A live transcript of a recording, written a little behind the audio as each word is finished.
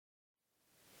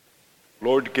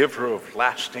Lord, giver of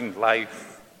lasting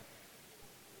life,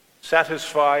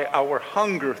 satisfy our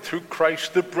hunger through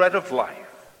Christ, the bread of life,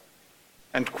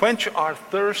 and quench our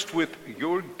thirst with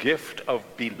your gift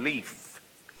of belief,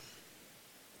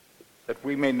 that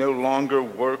we may no longer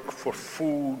work for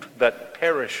food that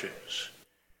perishes,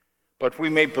 but we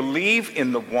may believe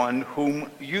in the one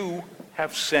whom you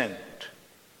have sent.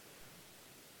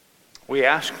 We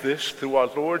ask this through our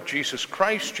Lord Jesus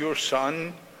Christ, your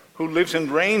Son, who lives and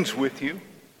reigns with you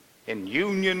in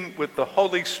union with the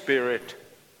Holy Spirit,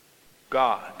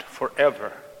 God,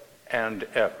 forever and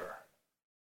ever.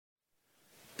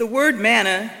 The word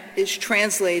manna is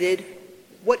translated,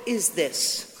 "What is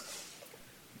this?"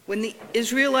 When the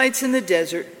Israelites in the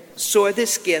desert saw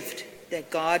this gift that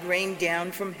God rained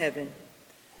down from heaven,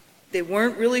 they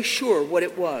weren't really sure what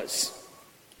it was.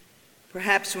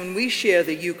 Perhaps when we share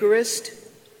the Eucharist,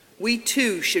 we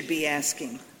too should be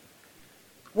asking,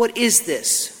 what is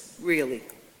this, really?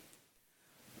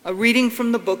 A reading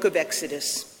from the book of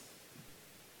Exodus.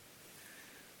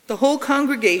 The whole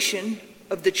congregation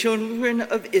of the children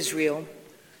of Israel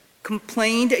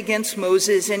complained against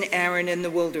Moses and Aaron in the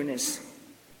wilderness.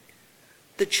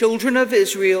 The children of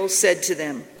Israel said to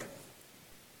them,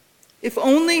 "If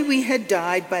only we had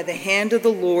died by the hand of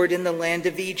the Lord in the land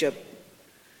of Egypt,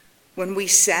 when we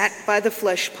sat by the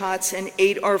flesh pots and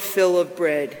ate our fill of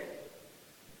bread.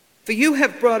 For you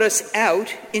have brought us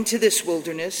out into this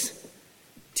wilderness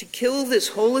to kill this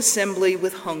whole assembly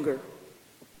with hunger."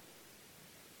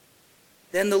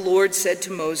 Then the Lord said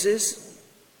to Moses,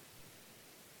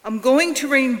 "I'm going to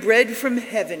rain bread from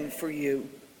heaven for you,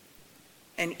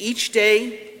 and each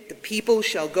day the people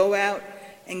shall go out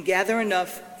and gather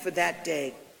enough for that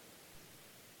day.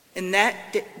 In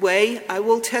that way I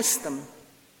will test them,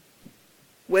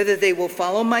 whether they will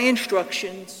follow my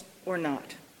instructions or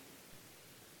not.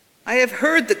 I have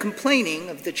heard the complaining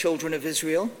of the children of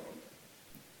Israel,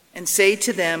 and say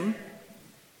to them,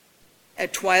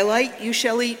 at twilight you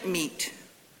shall eat meat,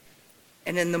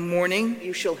 and in the morning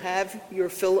you shall have your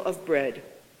fill of bread.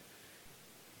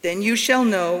 Then you shall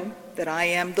know that I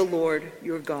am the Lord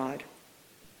your God."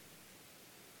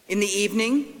 In the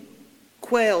evening,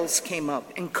 quails came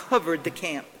up and covered the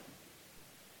camp.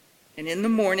 And in the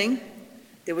morning,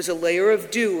 there was a layer of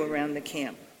dew around the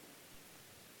camp.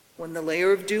 When the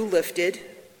layer of dew lifted,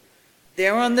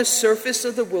 there on the surface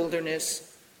of the wilderness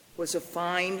was a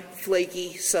fine,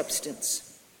 flaky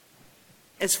substance,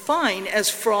 as fine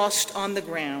as frost on the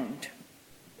ground.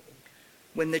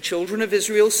 When the children of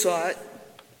Israel saw it,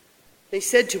 they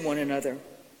said to one another,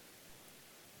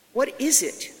 "What is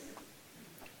it?"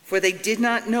 For they did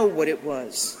not know what it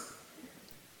was.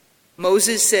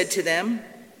 Moses said to them,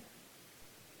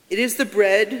 "It is the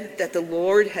bread that the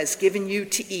Lord has given you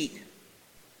to eat."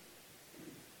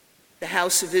 The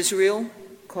house of Israel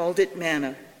called it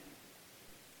manna.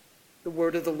 The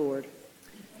word of the Lord.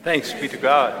 Thanks be to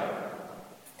God.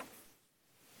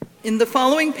 In the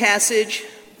following passage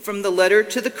from the letter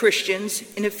to the Christians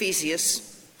in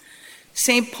Ephesus,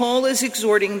 St. Paul is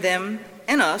exhorting them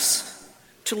and us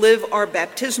to live our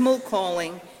baptismal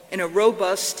calling in a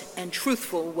robust and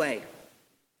truthful way.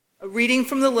 A reading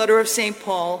from the letter of St.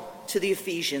 Paul to the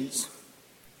Ephesians.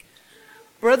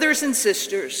 Brothers and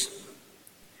sisters,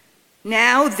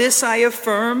 now this I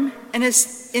affirm and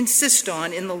insist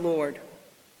on in the Lord.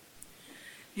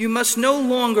 You must no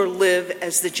longer live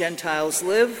as the Gentiles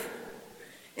live,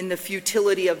 in the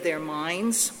futility of their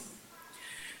minds.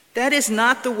 That is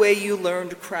not the way you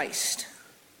learned Christ.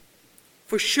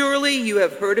 For surely you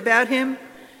have heard about him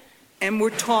and were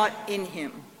taught in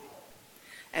him,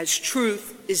 as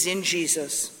truth is in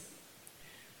Jesus.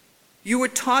 You were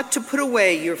taught to put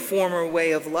away your former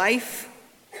way of life,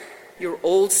 your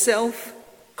old self,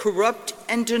 corrupt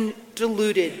and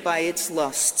deluded by its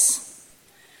lusts,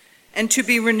 and to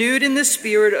be renewed in the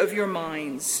spirit of your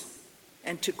minds,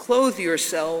 and to clothe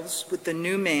yourselves with the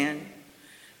new man,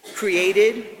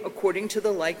 created according to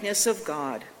the likeness of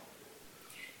God,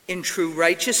 in true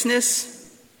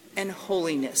righteousness and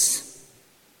holiness.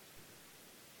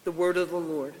 The word of the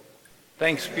Lord.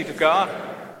 Thanks be to God.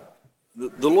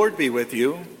 The Lord be with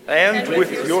you. And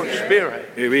with your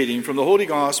spirit. A reading from the Holy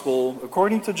Gospel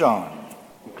according to John.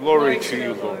 Glory to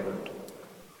you, Lord.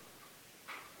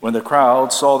 When the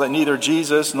crowd saw that neither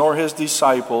Jesus nor his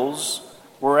disciples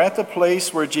were at the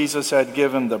place where Jesus had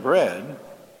given the bread,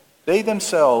 they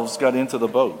themselves got into the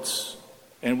boats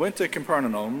and went to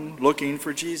Capernaum looking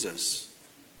for Jesus.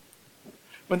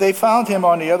 When they found him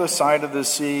on the other side of the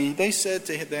sea, they said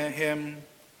to him,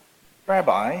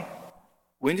 "Rabbi,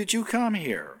 when did you come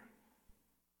here?"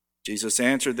 Jesus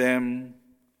answered them,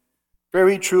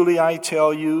 Very truly I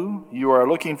tell you, you are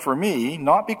looking for me,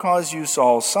 not because you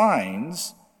saw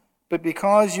signs, but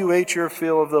because you ate your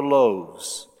fill of the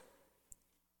loaves.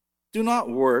 Do not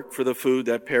work for the food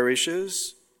that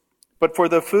perishes, but for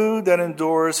the food that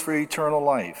endures for eternal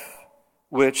life,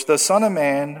 which the Son of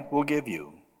Man will give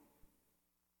you.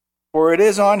 For it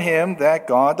is on him that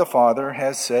God the Father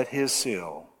has set his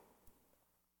seal.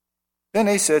 Then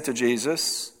they said to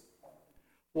Jesus,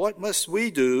 "What must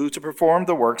we do to perform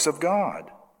the works of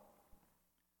God?"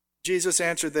 Jesus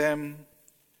answered them,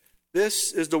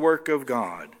 "This is the work of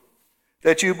God,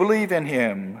 that you believe in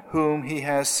him whom he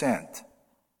has sent."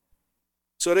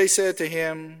 So they said to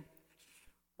him,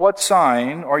 "What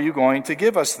sign are you going to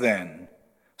give us then,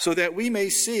 so that we may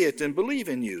see it and believe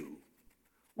in you?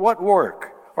 What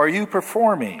work are you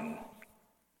performing?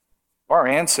 Our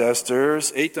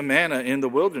ancestors ate the manna in the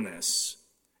wilderness.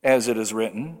 As it is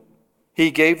written, he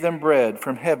gave them bread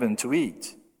from heaven to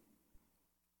eat."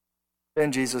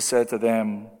 Then Jesus said to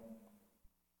them,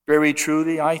 "Very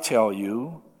truly I tell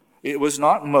you, it was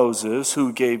not Moses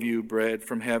who gave you bread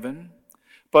from heaven,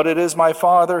 but it is my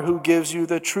Father who gives you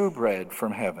the true bread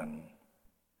from heaven.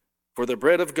 For the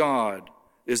bread of God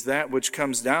is that which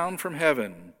comes down from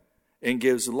heaven and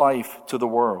gives life to the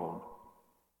world."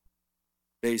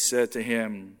 They said to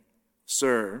him,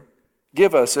 "Sir,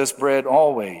 give us this bread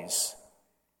always."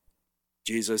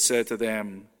 Jesus said to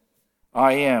them,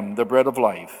 "I am the bread of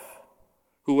life.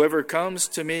 Whoever comes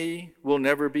to me will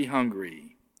never be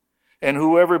hungry, and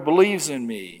whoever believes in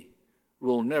me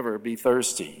will never be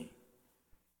thirsty."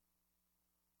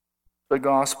 The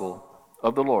Gospel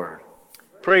of the Lord.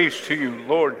 Praise to you,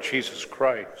 Lord Jesus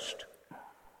Christ.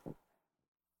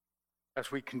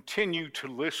 As we continue to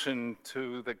listen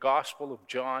to the Gospel of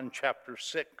John, chapter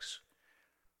 6,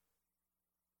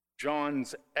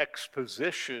 John's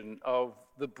exposition of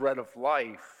the bread of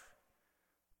life,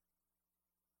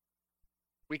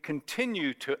 we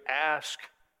continue to ask,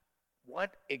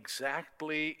 what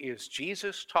exactly is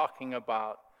Jesus talking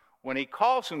about when he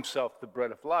calls himself the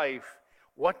bread of life?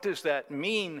 What does that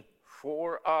mean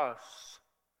for us?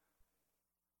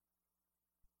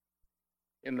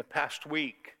 In the past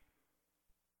week,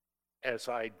 as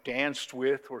I danced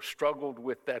with or struggled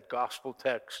with that gospel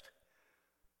text,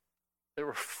 there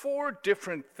were 4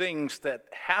 different things that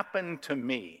happened to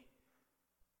me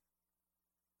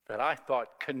that I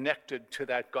thought connected to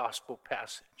that gospel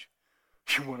passage.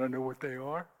 You want to know what they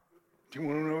are? Do you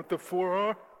want to know what the 4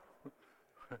 are?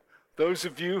 Those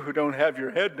of you who don't have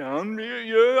your head down,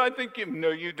 yeah, I think you know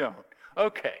you don't.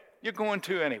 Okay, you're going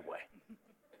to anyway.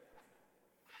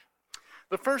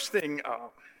 The first thing,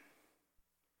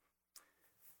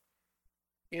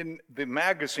 in the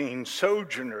magazine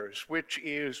Sojourners, which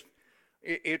is,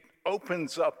 it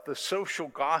opens up the social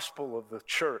gospel of the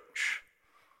church.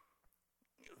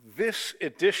 This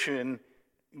edition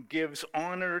gives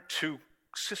honor to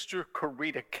Sister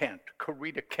Corita Kent.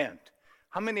 Corita Kent.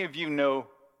 How many of you know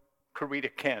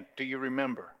Corita Kent? Do you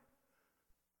remember?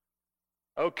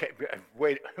 Okay,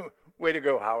 way to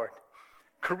go, Howard.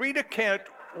 Corita Kent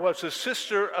was a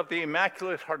sister of the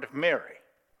Immaculate Heart of Mary,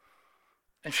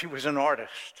 and she was an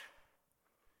artist.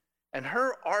 And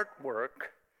her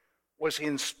artwork was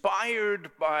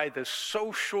inspired by the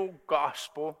social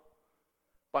gospel,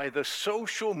 by the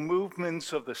social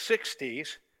movements of the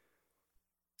 60s,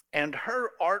 and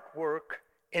her artwork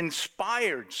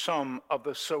inspired some of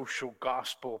the social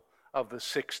gospel of the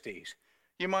 60s.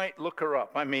 You might look her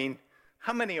up. I mean,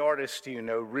 how many artists do you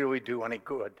know really do any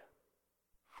good?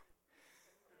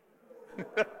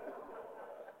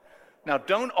 Now,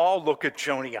 don't all look at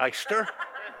Joni Eister.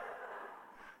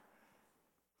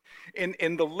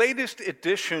 In the latest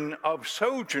edition of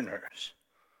Sojourners,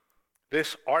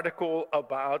 this article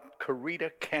about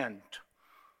Corita Kent,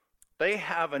 they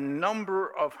have a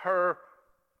number of her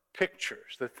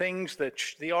pictures, the things that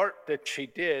the art that she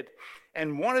did,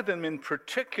 and one of them in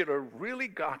particular really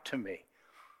got to me.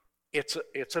 It's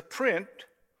a print,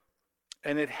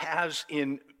 and it has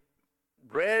in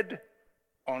red,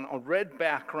 on a red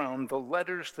background, the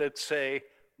letters that say,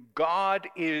 "God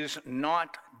is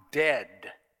not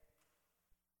dead.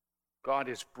 God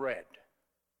is bread."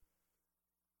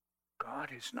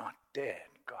 God is not dead.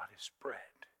 God is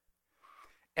bread.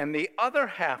 And the other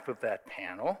half of that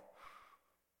panel,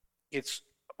 it's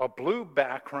a blue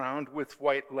background with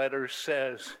white letters,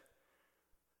 says,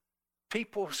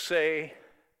 "People say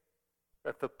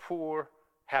that the poor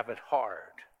have it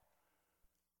hard.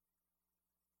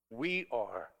 We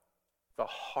are the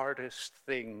hardest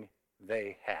thing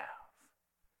they have."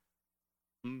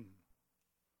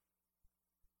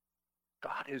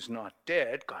 God is not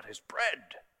dead. God is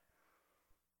bread.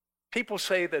 People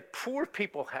say that poor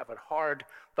people have it hard.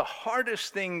 The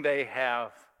hardest thing they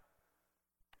have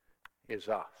is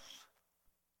us.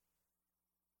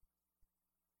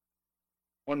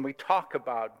 When we talk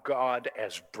about God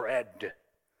as bread,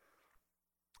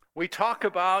 we talk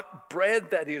about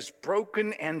bread that is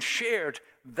broken and shared.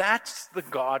 That's the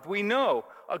God we know,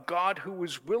 a God who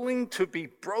is willing to be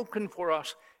broken for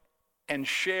us and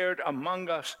shared among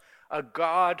us, a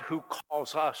God who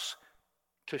calls us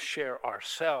to share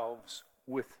ourselves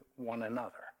with one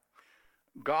another.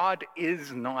 God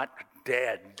is not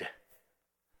dead.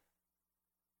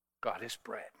 God is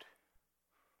bread.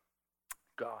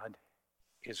 God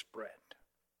is bread.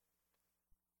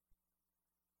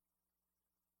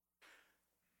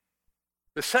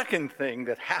 The second thing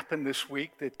that happened this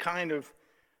week that kind of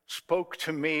spoke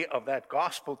to me of that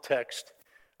gospel text,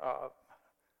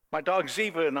 my dog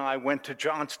Ziva and I went to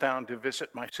Johnstown to visit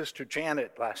my sister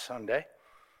Janet last Sunday.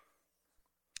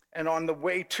 And on the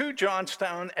way to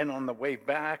Johnstown and on the way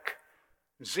back,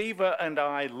 Ziva and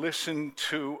I listened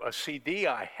to a CD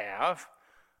I have.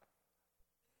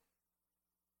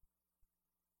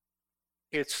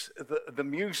 It's the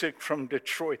music from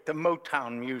Detroit, the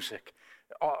Motown music,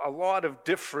 a lot of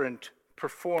different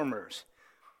performers.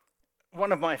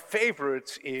 One of my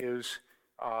favorites is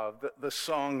the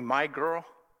song My Girl.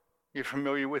 You're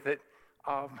familiar with it?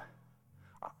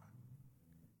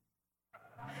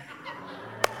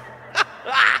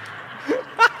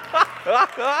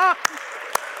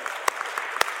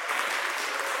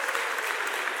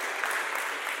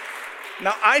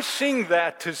 Now, I sing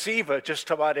that to Ziva just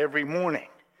about every morning.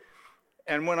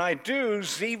 And when I do,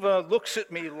 Ziva looks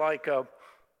at me like a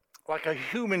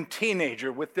human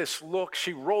teenager with this look.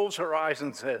 She rolls her eyes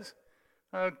and says,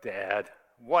 "Oh, Dad,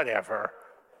 whatever."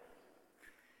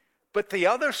 But the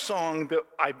other song that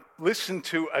I listened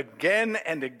to again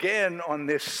and again on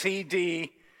this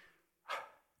CD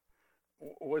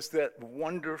was that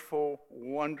wonderful,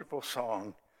 wonderful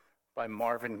song by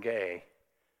Marvin Gaye,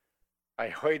 "I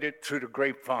Heard It Through the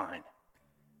Grapevine."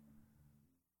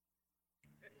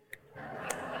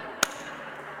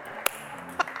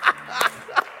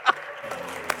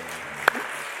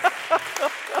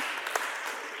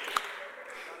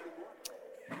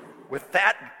 With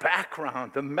that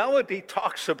background, the melody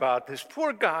talks about this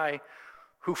poor guy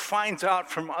who finds out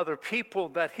from other people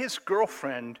that his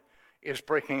girlfriend is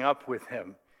breaking up with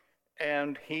him.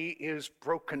 And he is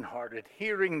brokenhearted,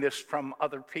 hearing this from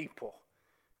other people.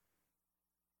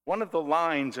 One of the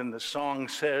lines in the song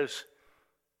says,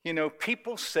 you know,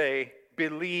 people say,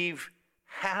 believe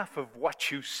half of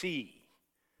what you see,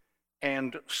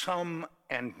 and some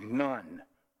and none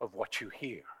of what you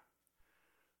hear.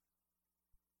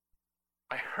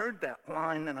 I heard that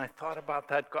line and I thought about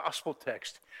that gospel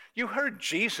text. You heard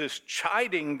Jesus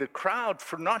chiding the crowd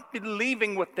for not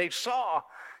believing what they saw.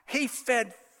 He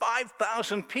fed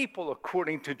 5,000 people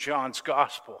according to John's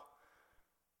gospel.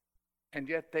 And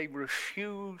yet they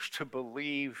refused to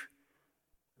believe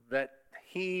that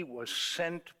he was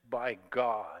sent by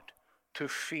God to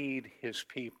feed his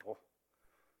people.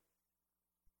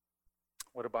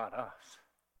 What about us?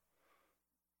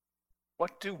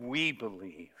 What do we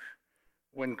believe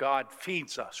when God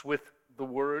feeds us with the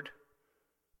Word,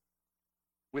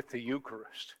 with the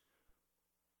Eucharist?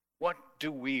 What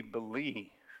do we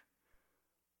believe?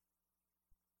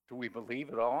 Do we believe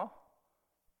it all?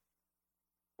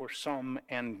 Or some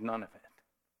and none of it?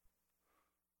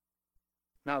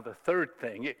 Now, the third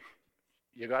thing,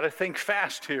 you got to think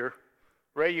fast here.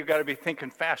 Ray, you got to be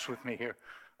thinking fast with me here.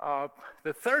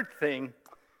 The third thing,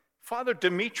 Father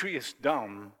Demetrius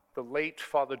Dumm, the late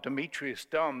Father Demetrius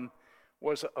Dumm,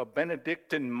 was a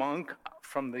Benedictine monk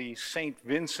from the St.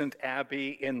 Vincent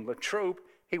Abbey in Latrobe.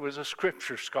 He was a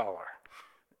scripture scholar.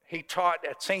 He taught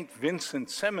at St.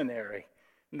 Vincent Seminary,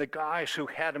 and the guys who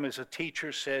had him as a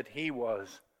teacher said he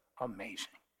was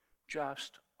amazing,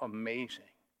 just amazing.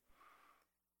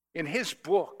 In his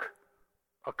book,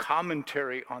 a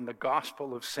commentary on the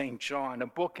Gospel of St. John, a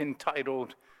book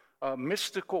entitled A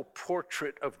Mystical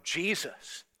Portrait of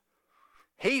Jesus,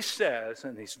 he says,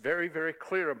 and he's very, very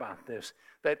clear about this,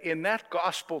 that in that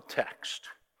gospel text,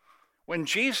 when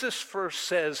Jesus first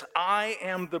says, I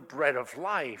am the bread of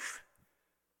life,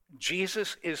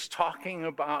 Jesus is talking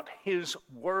about his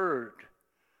word.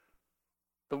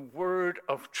 The word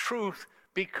of truth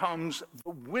becomes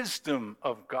the wisdom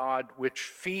of God which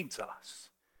feeds us.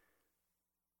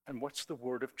 And what's the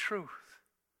word of truth?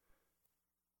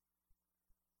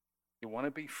 You want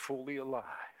to be fully alive.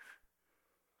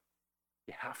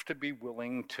 You have to be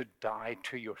willing to die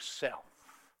to yourself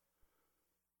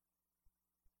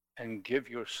and give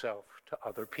yourself to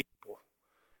other people.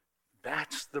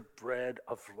 That's the bread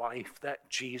of life that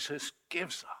Jesus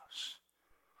gives us.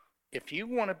 If you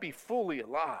want to be fully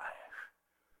alive,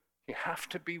 you have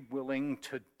to be willing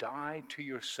to die to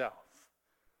yourself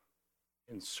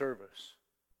in service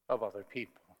of other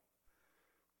people.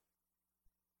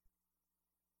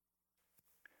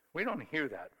 We don't hear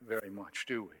that very much,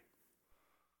 do we?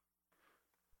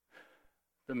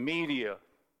 The media,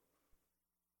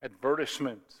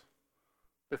 advertisements,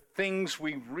 the things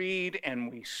we read and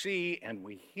we see and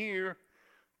we hear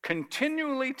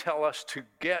continually tell us to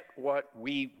get what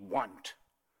we want,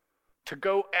 to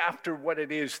go after what it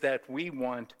is that we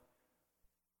want.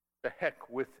 The heck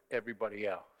with everybody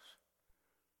else.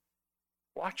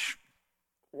 Watch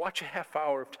a half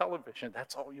hour of television.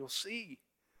 That's all you'll see.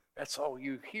 That's all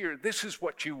you hear. This is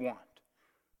what you want.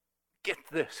 Get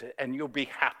this and you'll be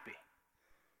happy.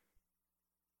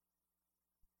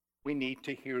 We need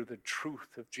to hear the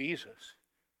truth of Jesus,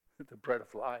 the bread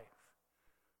of life.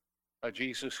 A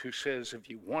Jesus who says, if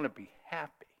you want to be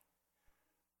happy,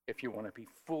 if you want to be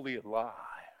fully alive,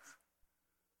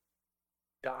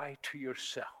 die to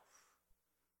yourself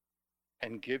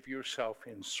and give yourself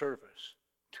in service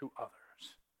to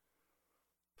others.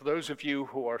 For those of you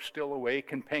who are still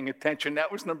awake and paying attention,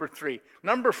 that was number 3.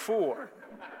 Number 4.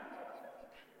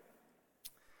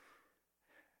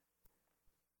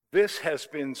 This has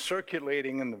been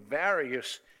circulating in the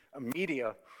various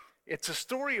media. It's a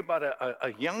story about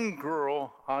a young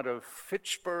girl out of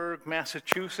Fitchburg,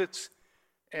 Massachusetts,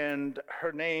 and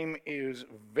her name is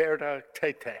Verda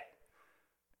Tete.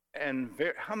 And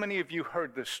how many of you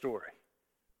heard this story?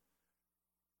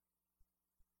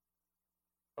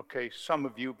 Okay, some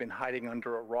of you have been hiding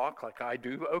under a rock like I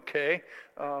do. Okay.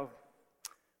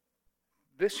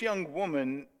 This young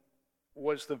woman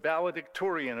was the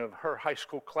valedictorian of her high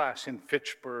school class in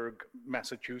Fitchburg,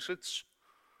 Massachusetts.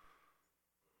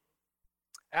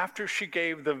 After she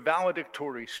gave the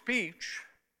valedictory speech,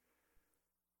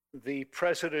 the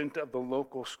president of the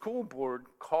local school board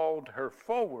called her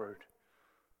forward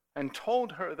and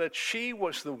told her that she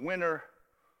was the winner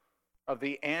of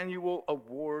the annual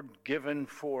award given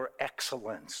for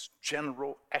excellence,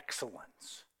 general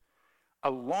excellence.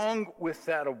 Along with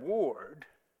that award,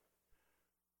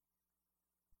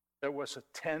 there was a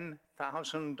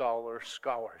 $10,000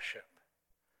 scholarship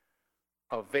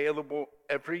available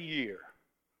every year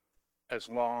as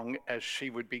long as she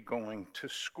would be going to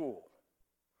school.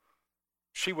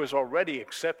 She was already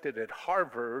accepted at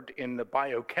Harvard in the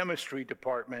biochemistry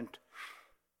department,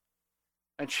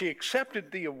 and she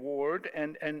accepted the award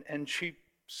and she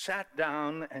sat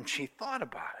down and she thought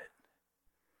about it.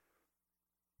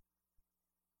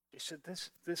 She said,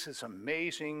 this is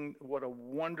amazing, what a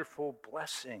wonderful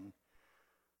blessing.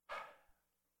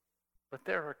 But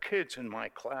there are kids in my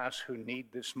class who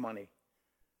need this money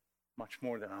much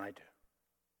more than I do.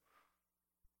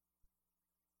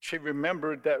 She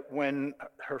remembered that when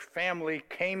her family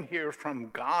came here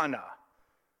from Ghana,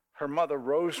 her mother,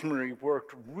 Rosemary,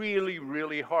 worked really,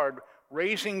 really hard,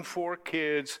 raising 4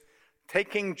 kids,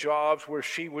 taking jobs where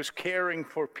she was caring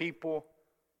for people,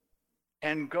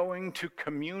 and going to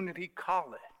community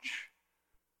college.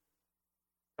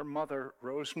 Her mother,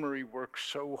 Rosemary, worked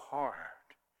so hard.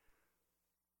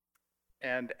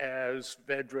 And as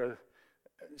Vedra,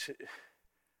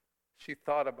 she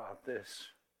thought about this,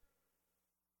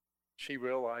 she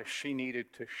realized she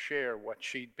needed to share what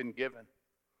she'd been given.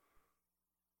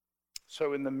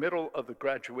 So in the middle of the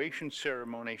graduation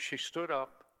ceremony, she stood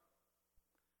up.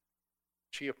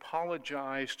 She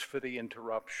apologized for the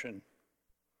interruption.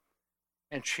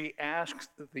 And she asked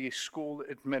the school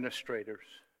administrators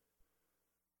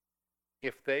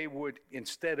if they would,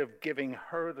 instead of giving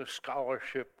her the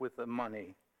scholarship with the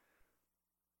money,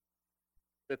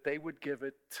 that they would give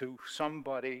it to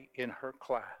somebody in her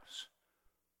class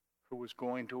who was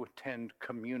going to attend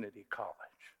community college.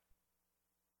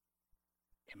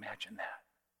 Imagine that.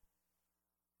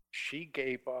 She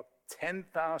gave up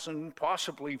 $10,000,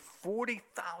 possibly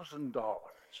 $40,000.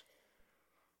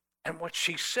 And what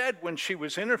she said when she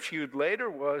was interviewed later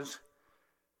was,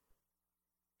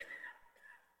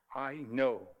 I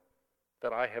know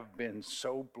that I have been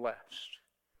so blessed.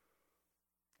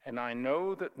 And I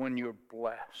know that when you're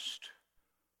blessed,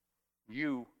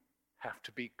 you have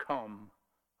to become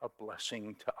a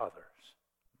blessing to others.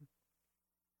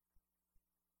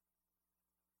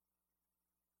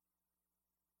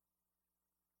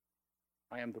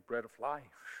 I am the bread of life.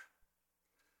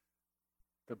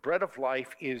 The bread of life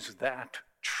is that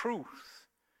truth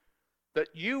that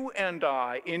you and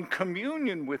I, in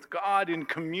communion with God, in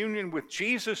communion with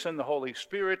Jesus and the Holy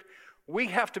Spirit, we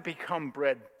have to become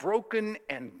bread broken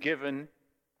and given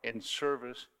in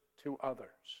service to others.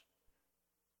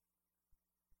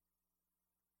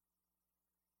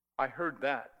 I heard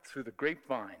that through the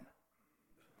grapevine.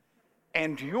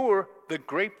 And you're the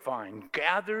grapevine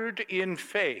gathered in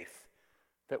faith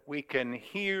that we can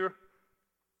hear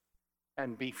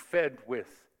and be fed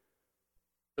with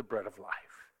the bread of life.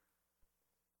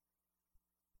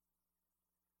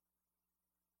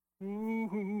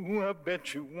 Ooh, I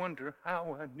bet you wonder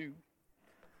how I knew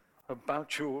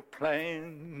about your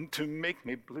plan to make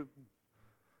me blue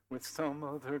with some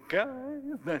other guy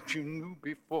that you knew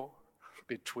before.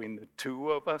 Between the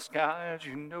two of us guys,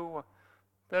 you know,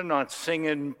 they're not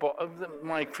singing,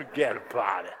 like, forget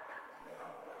about it.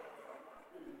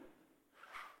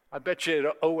 I bet you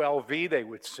at OLV they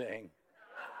would sing.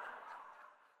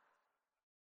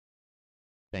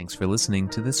 Thanks for listening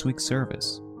to this week's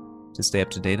service. To stay up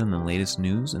to date on the latest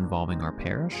news involving our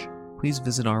parish, please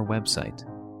visit our website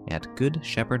at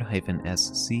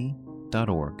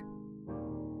goodshepherd-sc.org.